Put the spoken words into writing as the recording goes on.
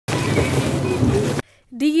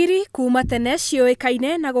Ndigiri kuma tene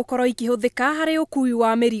cioĩkaine na gũkorwo ikĩhũthĩka harĩ ũkui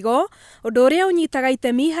wa mĩrigo, ũndũ ũrĩa ũnyitaga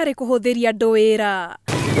itemi harĩ kũhũthĩria andũ wĩra.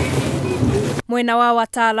 Mwena wa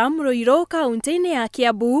Watalam, Ruiru, kaunti-inĩ ya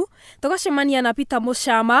Kiambu, tũgacemania na Peter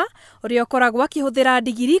Muchama, ũrĩa ũkoragwo akĩhũthĩra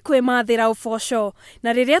ndigiri kwĩmathĩra ũboco.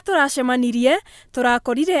 Na rĩrĩa tũracemanirie,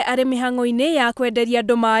 tũrakorire arĩ mĩhang'o-inĩ ya kwenderia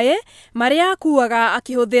andũ maĩ, marĩa akuaga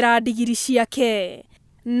akĩhũthĩra ndigiri ciake.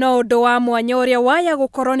 No ũndũ wa mwanya ũrĩa waya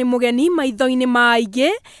gũkorwo nĩ mũgeni maitho-inĩ ma aingĩ,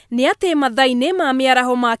 nĩ atĩ mathaa-inĩ ma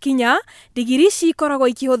mĩaraho makinya, ndigiri cikoragwo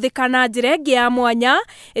ikĩhũthĩka na njĩra ĩngĩ ya mwanya,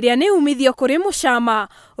 ĩrĩa nĩ umithio kũrĩ Muchama,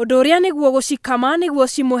 ũndũ ũrĩa nĩguo gũcikama nĩguo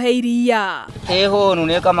cimũhe iria. Hũnu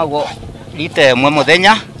nĩ kamagwo rita ĩmwe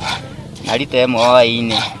mũthenya na rita ĩmwe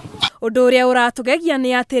hwaĩ-inĩ. Ũndũ ũrĩa ũratũgegia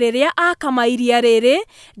nĩ atĩ rĩrĩa akama iria rĩrĩ,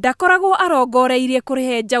 ndakoragwo arongoreirie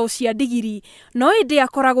kũrĩhe njaũ cia ndigiri, no ĩndĩ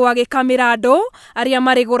akoragwo agĩkamĩra andũ arĩa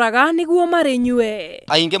marĩgũraga nĩguo marĩnyue.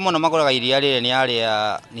 Aingĩ mũno magũraga iria rĩrĩ nĩ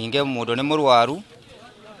arĩa ningĩ mũndũ nĩ mũrwaru,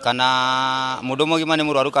 kana mũndũ mũgima nĩ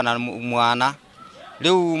mũrwaru kana mwana.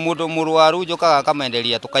 Rĩu mũndũ mũrwaru njokaga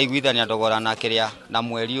akamenderia tũkaiguithania thogora na kĩrĩa na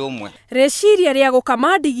mweri ũmwe. Rĩciria rĩa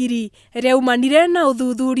gũkama ndigiri rĩaumanire na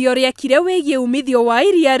ũthuthuria ũrĩekire wĩgiĩ umithio wa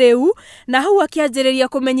iria rĩu, na hau akĩanjĩrĩria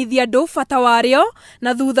kũmenyithia andũ bata warĩo,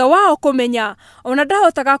 na thutha wao kũmenya ona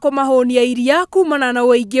ndahotaga kũmahũnia iria kumana na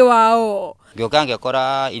ũingĩ wao. Ngĩoka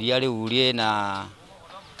ngĩkora iria rĩu rĩna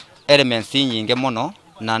elements nyingĩ mũno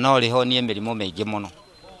na no rĩhonie mĩrimũ mĩingĩ mũno.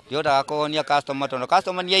 Ndiodaga kũhonia customer tondũ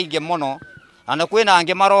customer nĩ aingĩ mũno. Ana kwĩna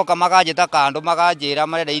angĩ maroka makanjĩta kando makanjĩra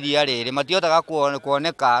marenda iria rĩrĩ matiotaga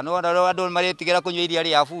kuoneka, no andũ marĩtigĩra kũnyua iria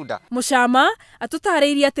rĩa bunda. Muchama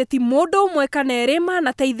atũtarĩirie atĩ ti mũndũ ũmwe kana erĩ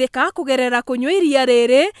manateithĩka kũgerera kũnyua iria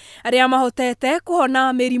rĩrĩ, arĩa mahotete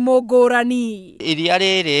kũhona mĩrimũ ngũrani. Iria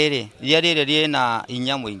rĩrĩ rĩna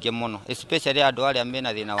hinya mũingĩ mũno, especially andũ arĩa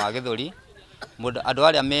mena thĩna wa gĩthũri, andũ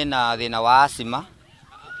arĩa mena thĩna wa asthma,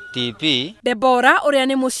 TP. Debora ũrĩa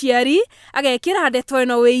nĩ mũciari agekĩra ndeto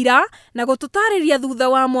ĩno wĩira na gũtũtarĩria thutha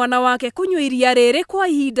wa mwana wake kũnyua iria rĩrĩ kwa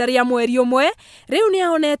ihinda rĩa mweri ũmwe, rĩu nĩ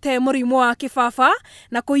ahonete mũrimũ wa kĩbaba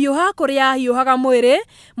na kũhiũha kũrĩa ahiũhaga mwĩrĩ,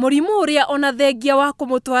 mũrimũ ũrĩa ona thengia wa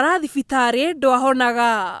kũmũtwara thibitarĩ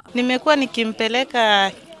ndwahonaga. Nimekuwa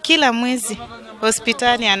nikimpeleka kila mwezi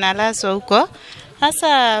hospitali analazwa huko.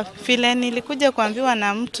 Hasa vile nilikuja kuambiwa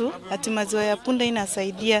na mtu ati maziwa ya punda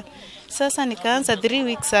inasaidia. Sasa nikaanza 3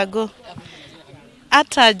 weeks ago.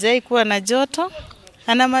 Hata hajai kuwa na joto.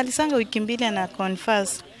 Anamalizanga wiki 2 na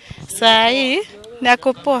confess. Saa hii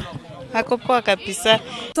ako poa kabisa.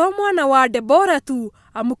 To mwana wa Debora tu,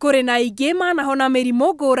 amukũrĩ na aingĩ manahona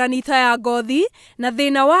mĩrimũ ngũrani ta ya ngothi na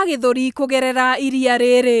thĩna wa gĩthũri kũgerera iria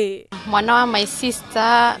rĩrĩ. Mwana wa my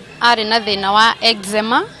sister arĩ na thĩna wa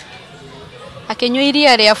eczema. Akĩnyua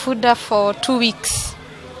iria rĩa bunda for 2 weeks.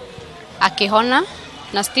 Akĩhona.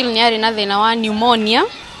 Na still ni ari na thina wa pneumonia.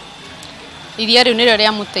 Iria rĩu nĩrĩo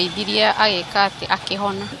rĩamũteithirie agĩka atĩ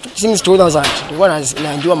akĩhona. Since 2000 nilikuwa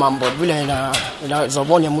najua mambo vile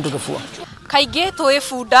inazoponya mtu kifua. Kaingĩ tũĩ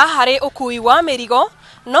bunda harĩ ũkui wa mĩrigo,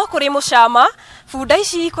 no kũrĩ Muchama bunda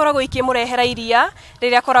ici ikoragwo ikĩmũrehera iria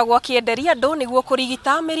rĩrĩa akoragwo akĩenderia andũ nĩguo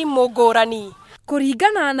kũrigita mĩrimũ ngũrani.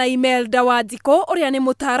 Kũringana na Imelda Wanjikũ ũrĩa nĩ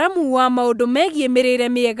mũtaaramu wa maũndũ megiĩ mĩrĩre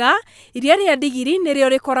mĩega, iria rĩa ndigiri nĩrĩo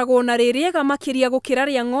rĩkoragwo na rĩrĩega makĩria gũkĩra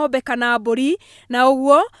rĩa ng'ombe kana mbũri, na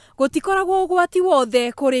ũguo gũtikoragwo ũgwati wothe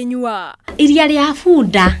kũrĩnyua. Iria rĩa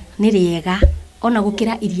bunda nĩ rĩega ona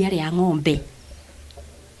gũkĩra iria rĩa ng'ombe.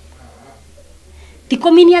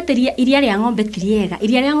 Tikomini atĩ iria rĩa ng'ombe ti rĩega,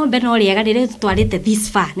 iria rĩa ng'ombe no rĩega rĩrĩa tũtwarĩte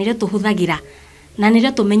this far, nĩrĩo tũhũthagĩra na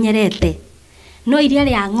nĩrĩo tũmenyerete. No iria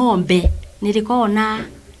rĩa ng'ombe nĩrĩkoragwo na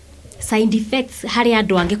side effects harĩ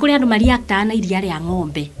andũ angĩ, kũrĩ andũ mareactaga na iria rĩa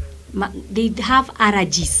ng'ombe. They have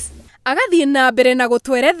allergies. Agathiĩ na mbere na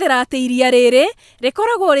gũtwerethera atĩ iria rĩrĩ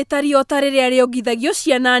rĩkoragwo rĩtario ta rĩrĩa rĩongithagio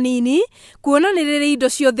ciana nini, kuona nĩ rĩrĩ indo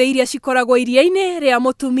ciothe iria cikoragwo iria-inĩ rĩa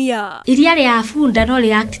mũtumia. Iria rĩa bunda no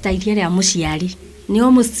react ta iria rĩa mũciari. Ni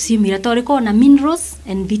almost similar, tondũ rĩkoragwo na minerals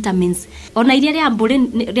and vitamins. Ona iria rĩa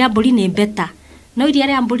mbũri nĩ better. No iria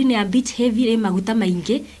rĩa mbũri nĩ a bit heavy, rĩ maguta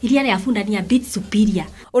maingĩ, iria rĩa bunda nĩ a bit superior.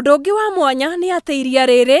 Ũndũ ũngĩ wa mwanya nĩ atĩ iria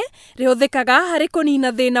rĩrĩ rĩhũthĩkaga harĩ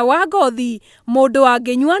kũnina thĩna wa ngothi, mũndũ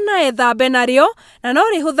angĩnyua na ethambe narĩo, na no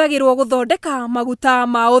rĩhũthagĩrwo gũthondeka maguta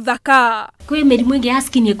ma ũthaka. Kwĩ mĩrimũ ĩngĩ ya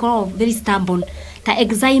skin ĩkoragwo very stubborn, ta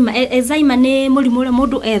eczema. Eczema nĩ mũrimũ ũrĩa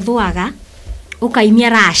mũndũ ethũaga, ũkaimia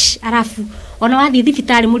rash, arafu ona wathiĩ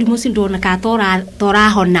thibitarĩ mũrimũ ũcio ndũonekaga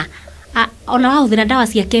torahona. Ona wahũthĩra ndawa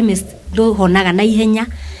cia chemist ndũhonaga na ihenya,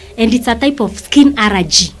 and it's a type of skin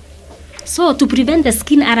allergy. So to prevent the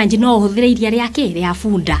skin allergy no ũhũthĩre iria rĩa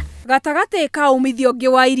bunda. Gatagate ka umithio ũngĩ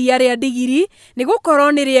wa iria rĩa ndigiri nĩ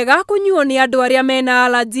gũkorwo nĩ rĩega kũnyuo nĩ andũ arĩa mena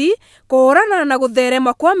allergy, kũhũrana na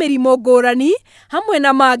gũtherema kwa mĩrimũ ngũrani hamwe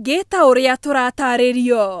na mangĩ ta ũrĩa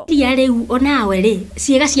tũratarĩrio. Iria rĩu onawe rĩ,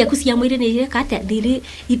 ciĩga ciaku cia mwĩrĩ nĩ ireka atĩa,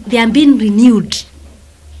 they are being renewed.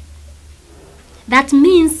 That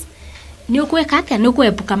means nĩ ũkweka atĩa, nĩ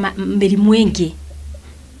ũkwepuka mĩrimũ ĩngĩ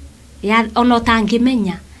ona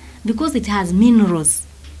ũtangĩmenya, because it has minerals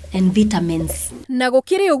and vitamins. Na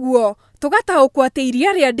gũkĩrĩ ũguo, tũgataũkwo atĩ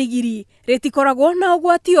iria rĩa ndigiri rĩtikoragwo na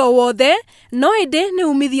ũgwati o wothe, no ĩndĩ nĩ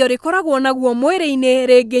umithio rĩkoragwo naguo mwĩrĩ-inĩ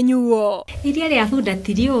rĩngĩnyuo. Iria rĩa bunda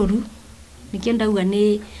ti rĩũru, nĩkĩo ndauga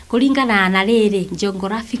nĩ kũringana na rĩrĩ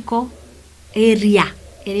geographical area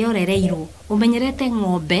ĩrĩa ũrereirwo, ũmenyerete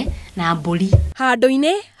ng'ombe na mbũri.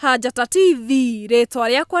 Handũ-inĩ ha Njata TV, rĩtwa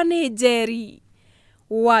rĩakwa nĩ Njeri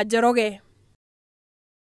wa Njoroge.